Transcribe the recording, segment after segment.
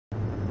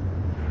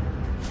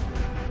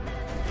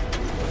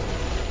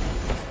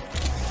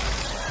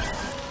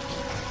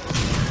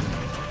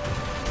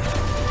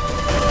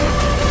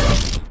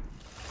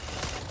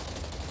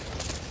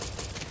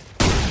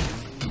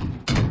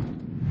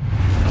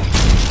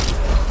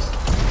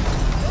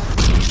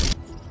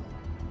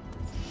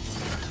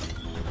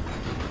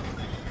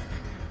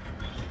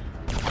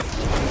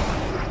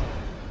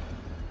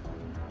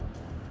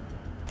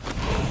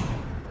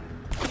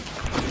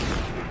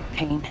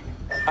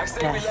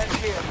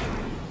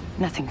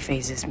Nothing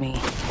phases me.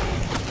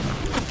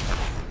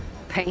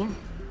 Pain?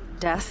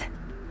 Death?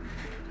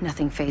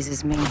 Nothing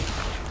phases me.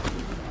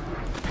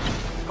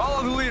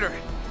 Follow the leader.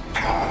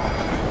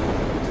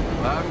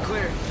 Loud and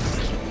clear.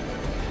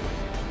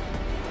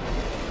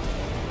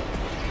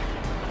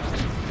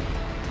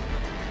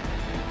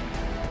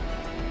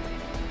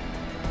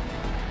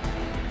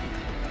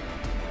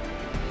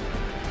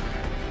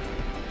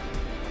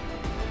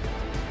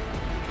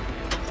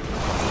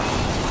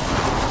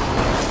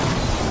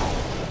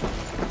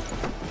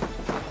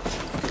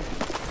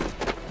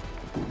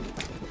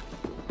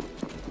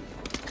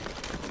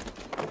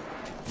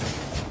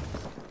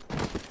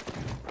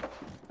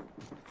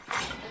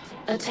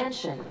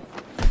 Attention.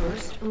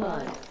 First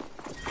blood.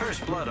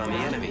 First blood on the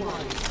enemy.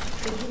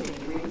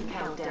 Beginning ring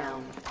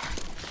countdown.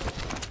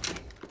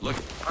 Look.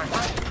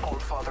 All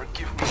Father,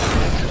 give me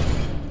frag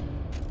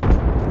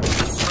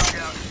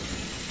out.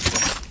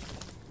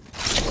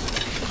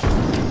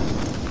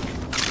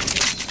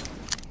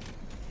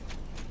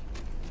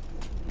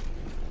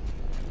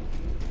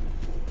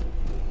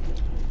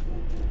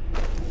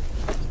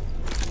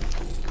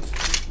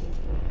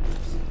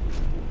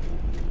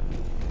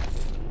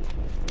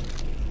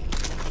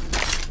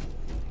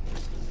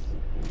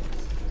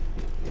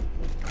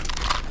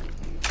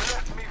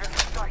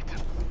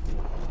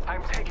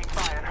 I'm taking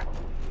fire.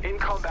 In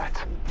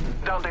combat.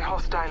 Down the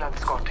hostile and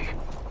Scotty.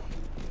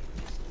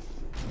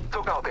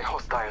 Took out the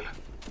hostile.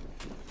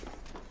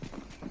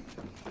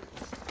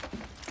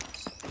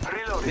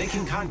 Reloading.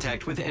 Making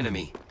contact with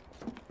enemy.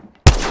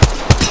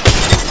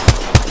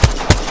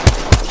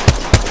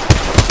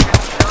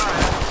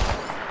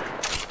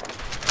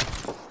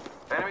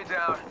 Enemy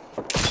down.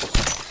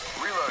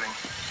 Reloading.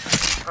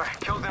 Alright,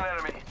 killed an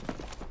enemy.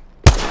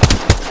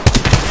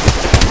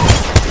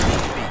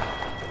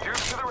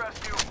 Troops to the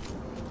rescue.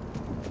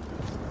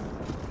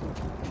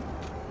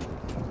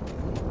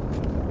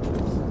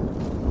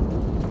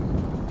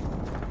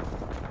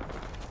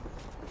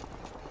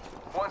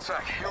 One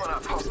sec, healing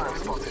up. Hostile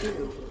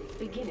spotted.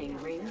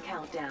 Beginning ring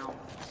countdown.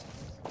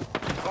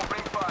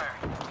 Opening fire.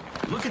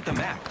 Look at the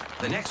map.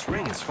 The next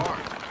ring is far.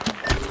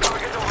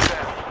 Target over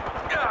there.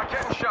 Yeah,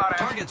 getting shot at.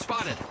 Target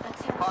spotted.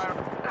 Fire.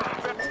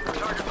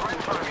 Target's right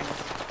in front of me.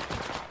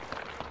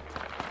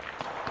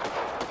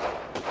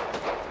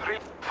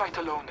 Fight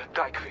alone,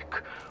 die quick.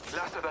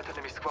 Last of that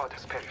enemy squad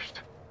has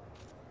perished.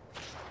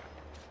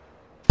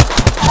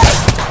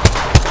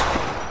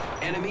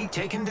 Enemy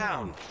taken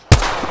down.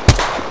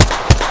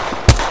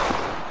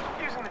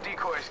 Using the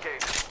decoy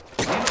escape.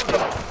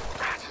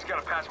 Just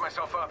gotta patch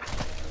myself up.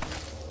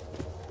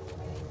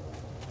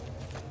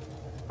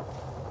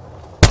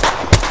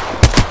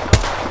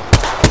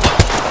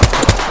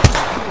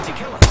 Coming to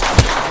kill us.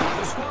 There's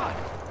another squad.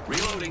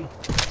 Reloading.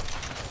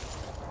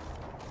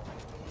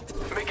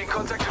 Making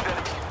contact with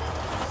enemy.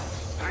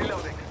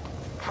 Reloading.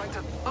 Fight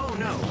a... Oh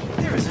no.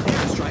 There is an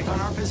airstrike on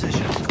our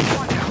position.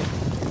 Watch out.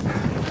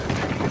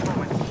 Taking a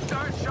moment.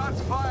 Darn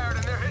shots fired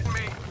and they're hitting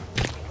me.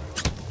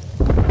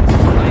 I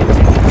am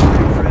taking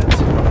fire, friends.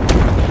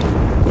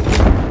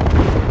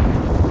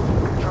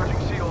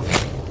 Charging shields.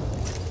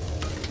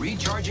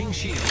 Recharging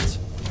shields.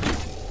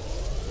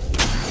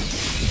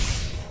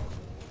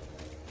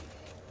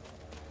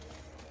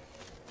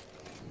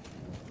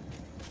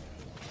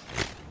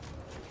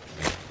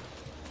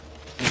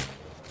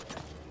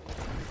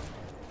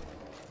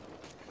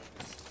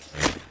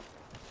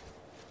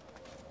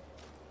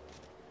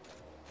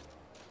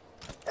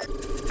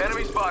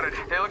 Enemy spotted.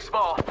 They look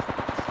small.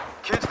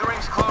 Kids, the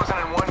ring's closing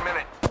in 1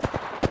 minute.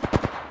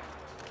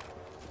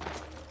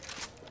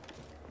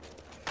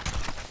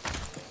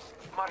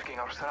 Marking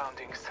our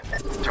surroundings.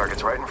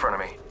 Target's right in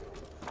front of me.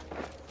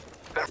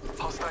 They're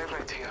hostile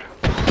right here.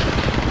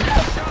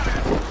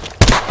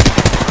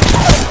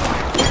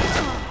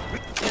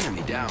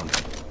 Enemy down.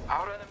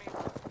 Our enemy.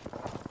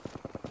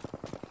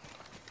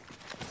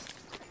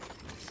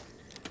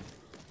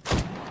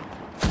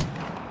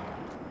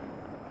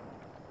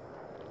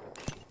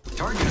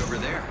 Target over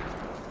there.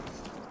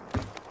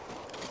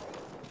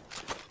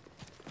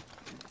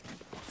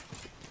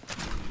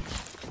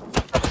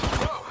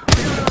 Whoa! We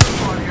got another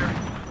squad here.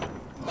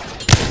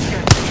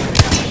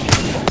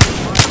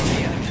 The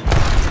enemy.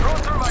 Throw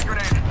through my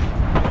grenade.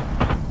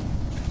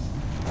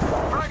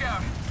 Frag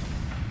out.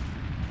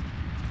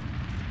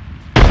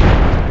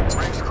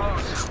 Ring's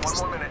closed. 1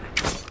 more minute.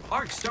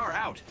 Arc star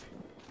out.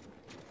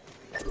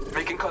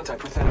 Making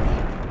contact with enemy.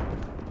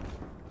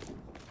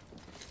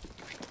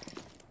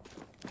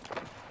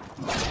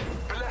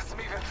 Bless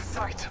me with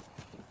sight.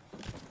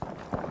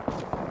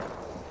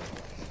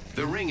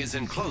 The ring is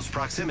in close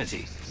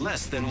proximity.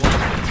 Less than 1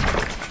 minute.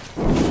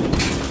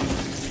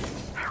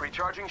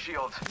 Recharging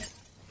shields.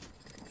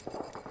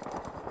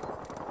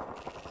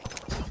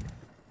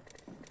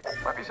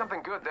 Might be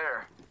something good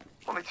there.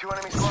 Only 2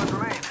 enemy squads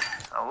remain.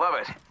 I love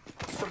it.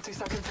 30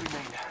 seconds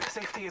remain.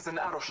 Safety is an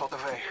arrow shot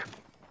away.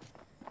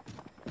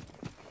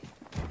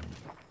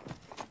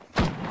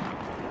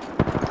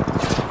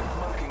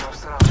 Marking our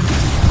surroundings.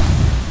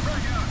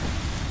 Frag out.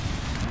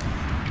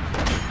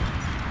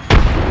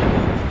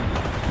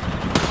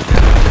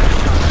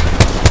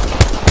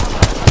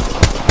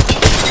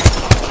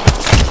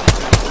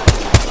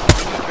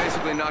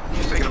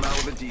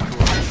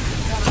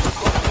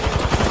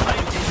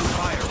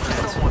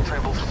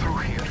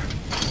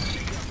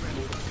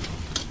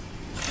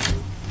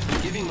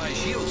 Giving my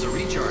shields a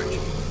recharge.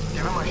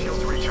 Giving my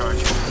shields a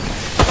recharge.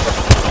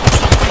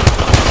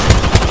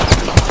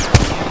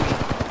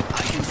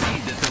 I can see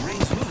that the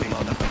ring's moving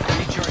on them.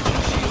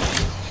 Recharging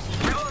shields.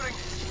 Reloading.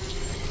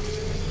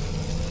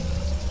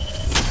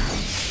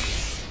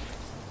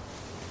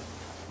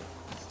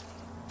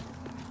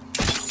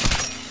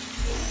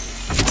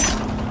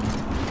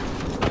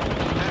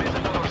 There is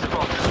another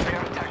spot. They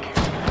are attacking.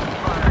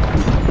 Fire.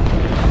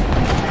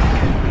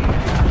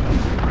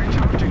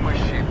 Recharging my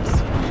shields.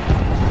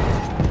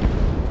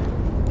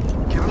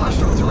 Giving my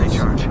shields a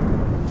recharge.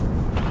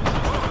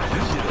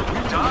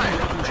 You died.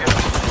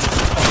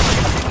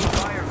 Taking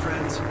fire,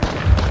 friends.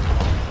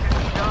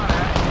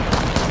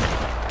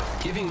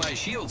 Giving my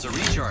shields a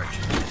recharge.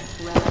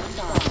 Round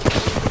 5.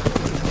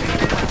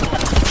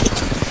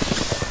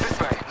 This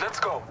way. Let's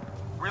go.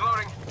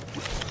 Reloading.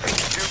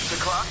 Juice the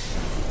clock.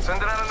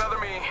 Sending out another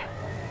me.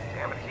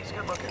 Damn it, he's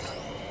good looking.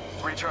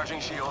 Recharging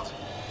shields.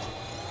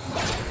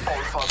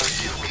 All Father,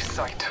 give me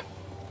sight.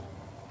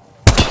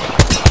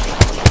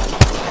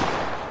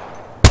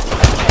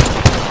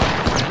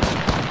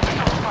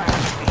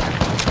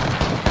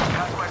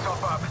 Pass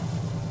myself up.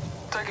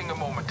 Taking a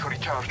moment to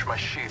recharge my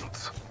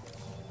shields.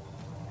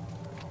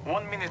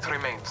 1 minute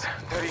remains.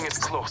 The ring is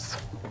close.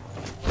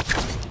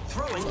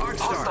 Throwing arc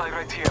Hostile star.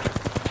 right here.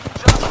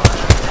 Shot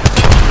fired.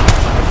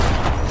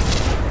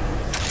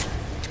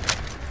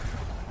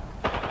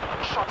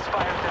 Shots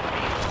fired at me.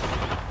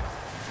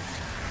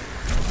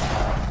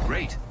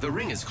 Great. The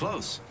ring is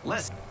close.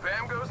 Less.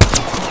 Bam goes.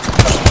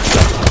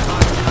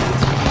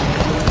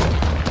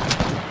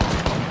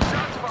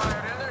 Shots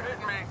fired and they're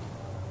hitting me.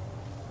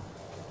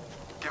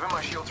 Giving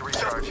my shield to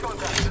recharge.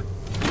 Contact.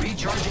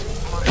 Recharging.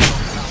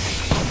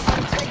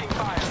 I'm taking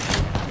fire.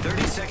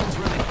 30 seconds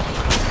remaining.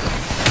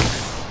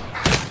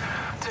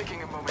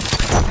 Taking a moment.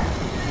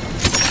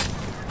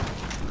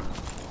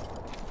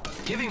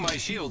 Giving my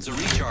shields a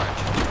recharge.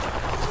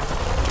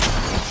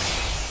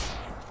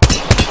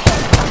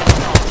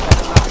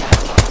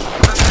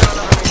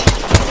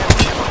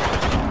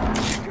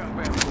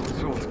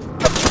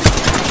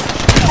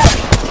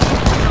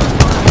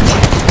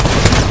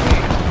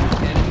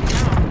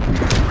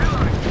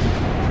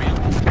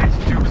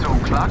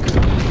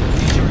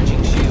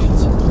 Recharging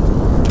shields.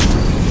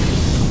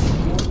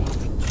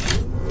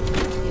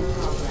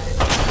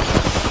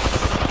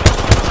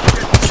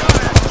 In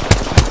progress.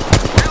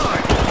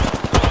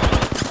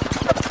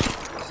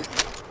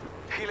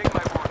 Healing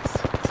my wounds.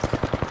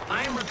 I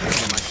am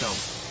repairing myself.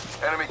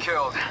 Enemy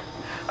killed.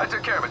 I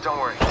took care of it, don't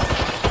worry.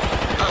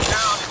 I'm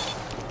down.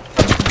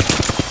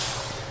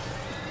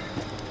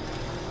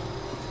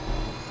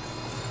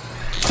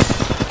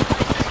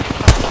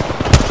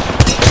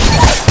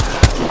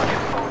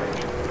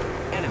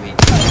 Enemy.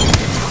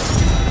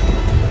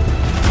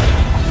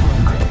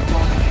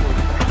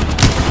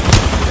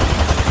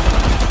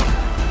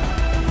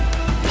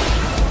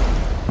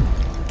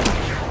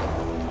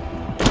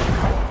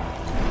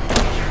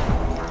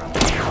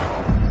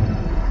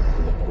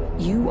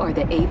 You are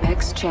the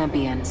Apex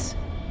Champions.